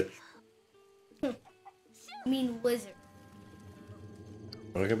 There's a witch. I mean wizard.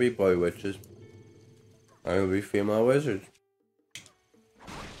 I'm gonna be boy witches. I'm gonna be female wizards.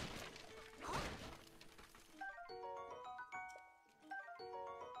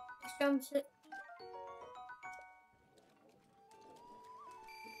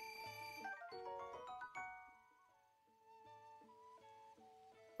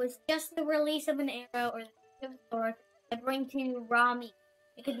 Was just the release of an arrow or the of a sword that bring to raw meat.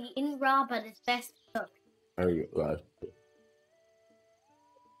 It could be in raw, but it's best cooked. There you go, guys.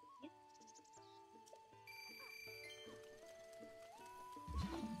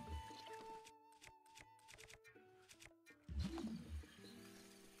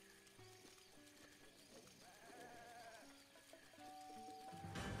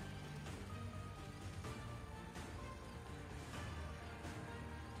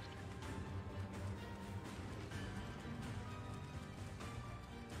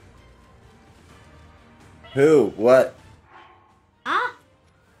 Who? What? Ah!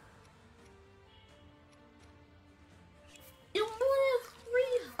 You want a 3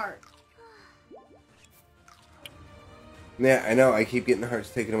 heart. Yeah, I know. I keep getting the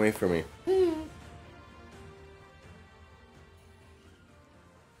hearts taken away from me.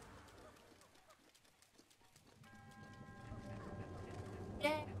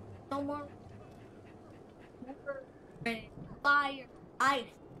 Yeah, no more. Fire. Ice.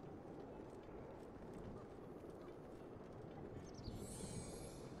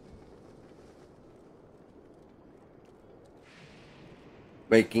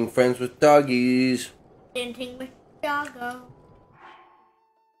 Making friends with doggies. Dancing with Doggo.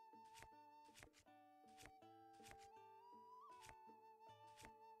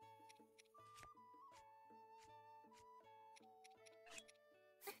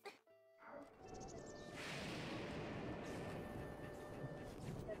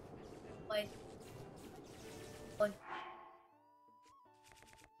 Boy. Boy.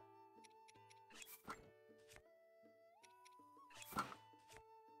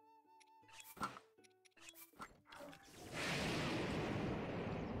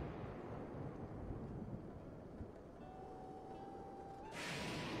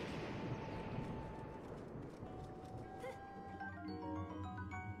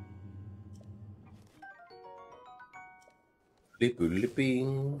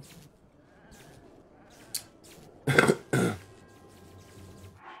 Bleep-boop-bleep-bing.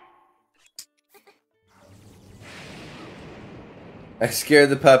 I scared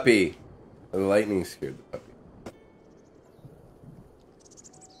the puppy. The lightning scared the puppy.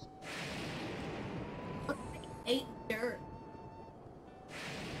 Ate dirt.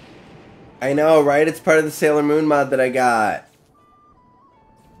 I know, right? It's part of the Sailor Moon mod that I got.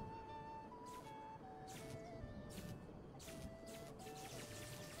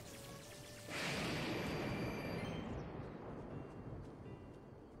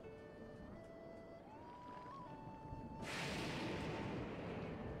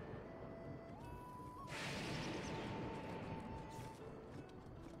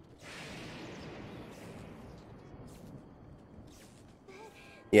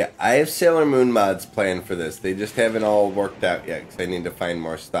 Yeah, I have Sailor Moon mods planned for this. They just haven't all worked out yet because I need to find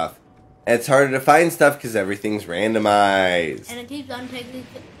more stuff. And it's harder to find stuff because everything's randomized. And it keeps on taking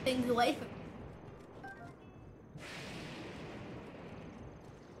things away from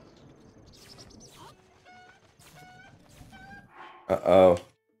Uh-oh.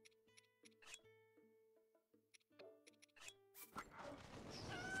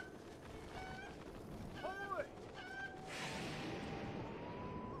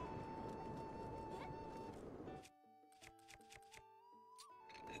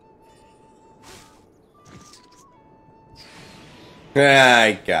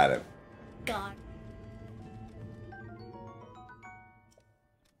 I got him. God.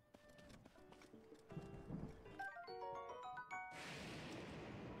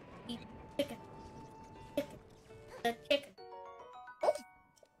 Eat chicken. Chicken. The chicken.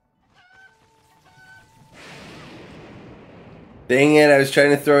 Dang it, I was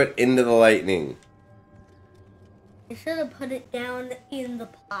trying to throw it into the lightning. I should have put it down in the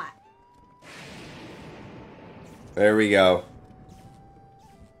pot. There we go.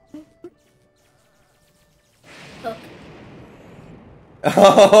 Look.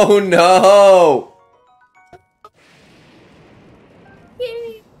 Oh no!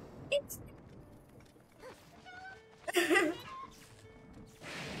 It's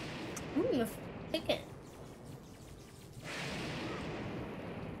chicken.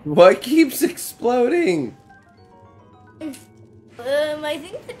 What keeps exploding? I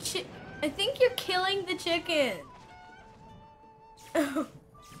think you're killing the chicken.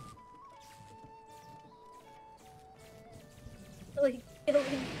 Like killing.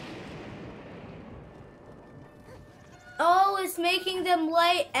 Oh, it's making them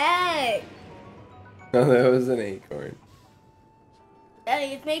lay eggs. Oh, that was an acorn.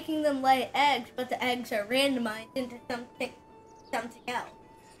 Daddy, it's making them lay eggs, but the eggs are randomized into something else.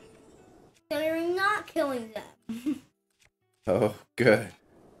 So you're not killing them. Oh, good.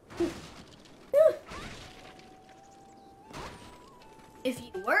 If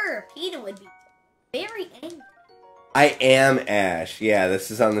you were, Peter would be very angry. I am Ash. Yeah, this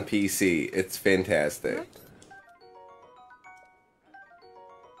is on the PC. It's fantastic.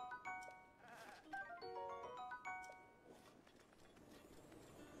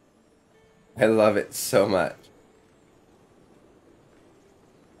 I love it so much.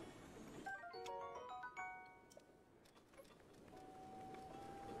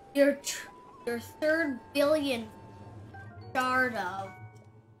 Your third billion shard of.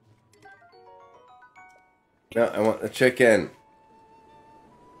 No, I want the chicken.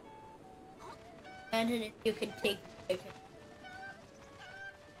 Imagine if you could take the chicken.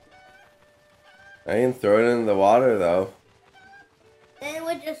 I can throw it in the water though. Then it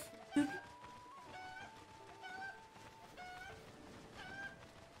would just.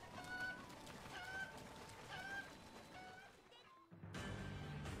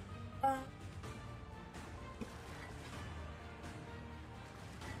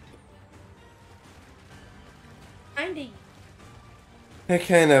 Kinda. I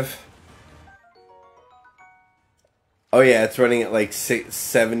kind of. Oh yeah, it's running at like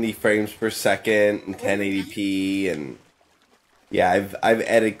 70 frames per second and 1080p, and yeah, I've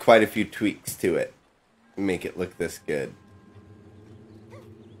added quite a few tweaks to it to make it look this good.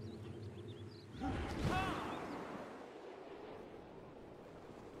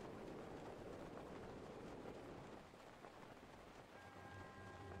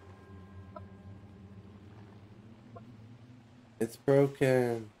 It's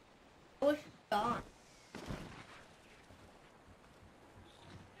broken. I wish it was gone.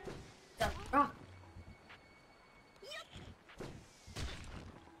 The rock.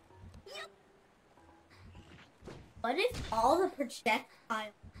 What if all the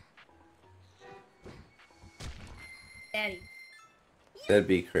projectiles? Daddy. That'd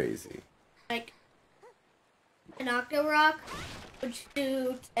be crazy. Like, an octo rock would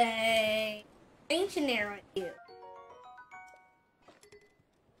shoot a ancient arrow at you.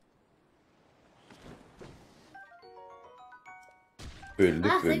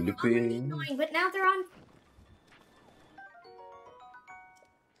 Last they were already annoying, but now they're on.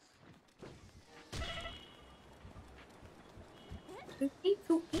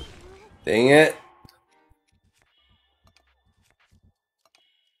 Dang it.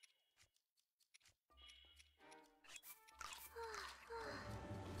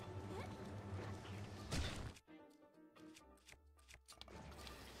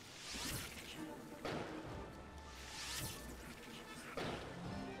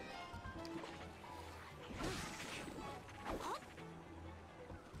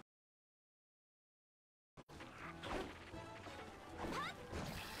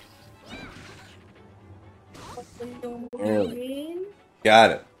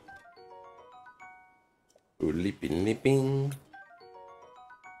 Got it. Ooh, leaping.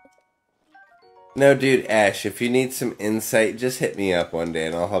 No, dude, Ash, if you need some insight, just hit me up one day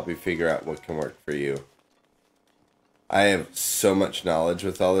and I'll help you figure out what can work for you. I have so much knowledge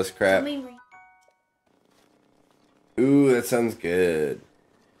with all this crap. Ooh, that sounds good.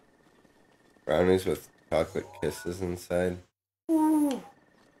 Brownies with chocolate kisses inside. Ooh.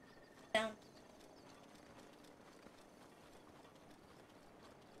 Down.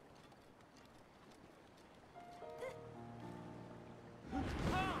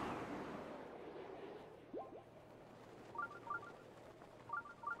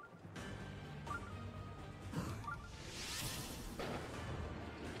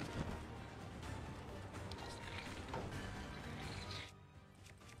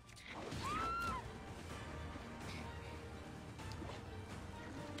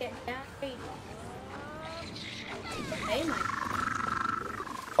 Get that right. Okay,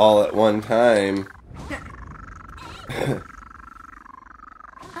 All at one time. I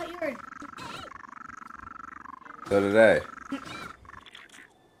thought you were. So did I.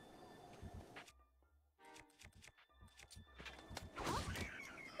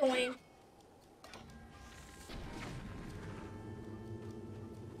 Going.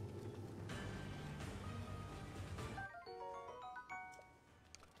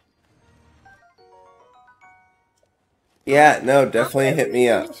 Yeah, no, definitely hit me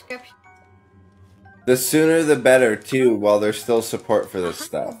up. The sooner the better, too, while there's still support for this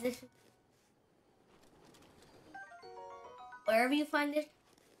stuff. Wherever you find it.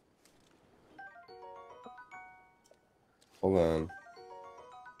 Hold on.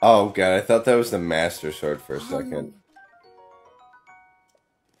 Oh, God, I thought that was the Master Sword for a second.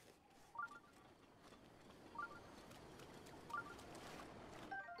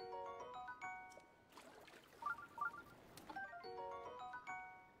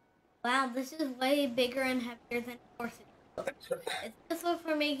 Wow, this is way bigger and heavier than horses. It's useful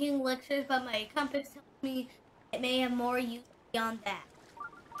for making elixirs, but my compass tells me it may have more use beyond that.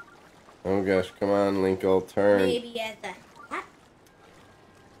 Oh, gosh, come on, Linkle, turn. Maybe as a hat?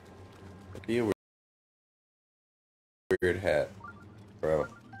 That'd be a weird hat, bro.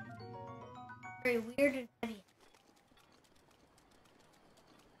 Very weird and heavy.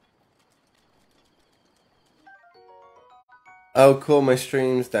 Oh, cool, my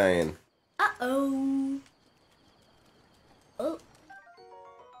stream's dying. Uh-oh. Oh.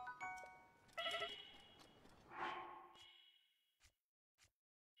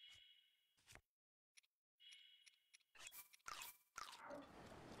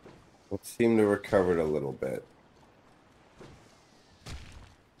 It seemed to recover it a little bit.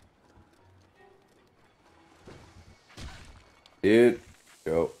 Dude,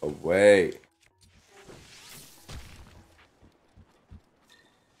 go away.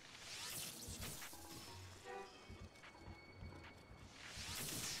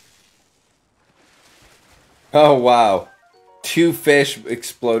 Oh, wow. 2 fish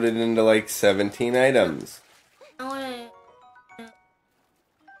exploded into like 17 items. I want to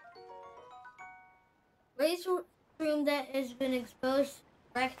raise a room that has been exposed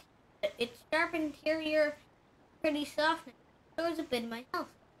direct. Its sharp interior pretty soft and stores a bit of my health.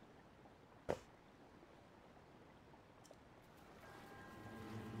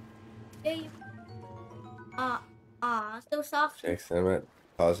 Hey. So soft. Jackson, I'm not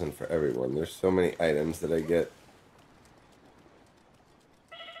pausing for everyone. There's so many items that I get.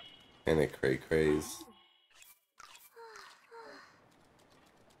 And a cray craze.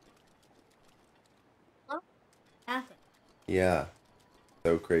 What happened? Yeah.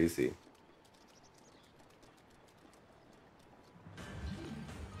 So crazy.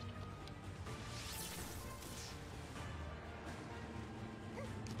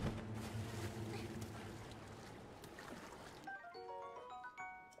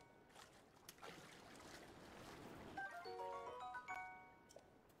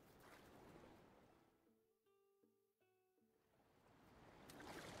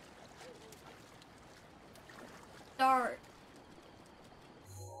 Start.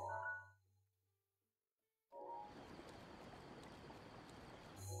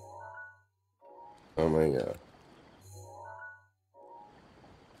 Oh my god.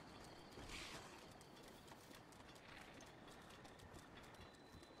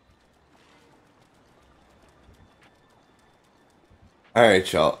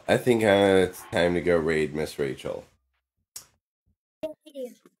 Alright, y'all. I think it's time to go raid Miss Rachel.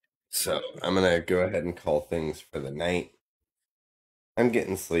 So, I'm gonna go ahead and call things for the night. I'm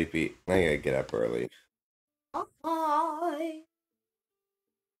getting sleepy. I gotta get up early. Bye.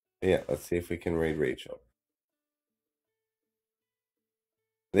 Yeah, let's see if we can raid Rachel.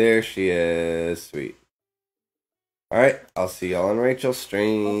 There she is. Sweet. Alright, I'll see y'all on Rachel's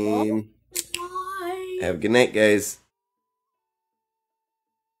stream. Bye. Have a good night, guys.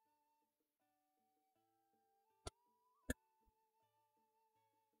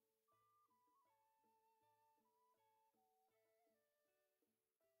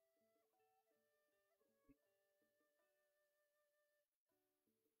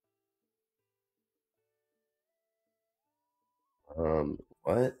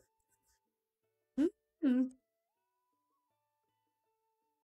 What? Hmm.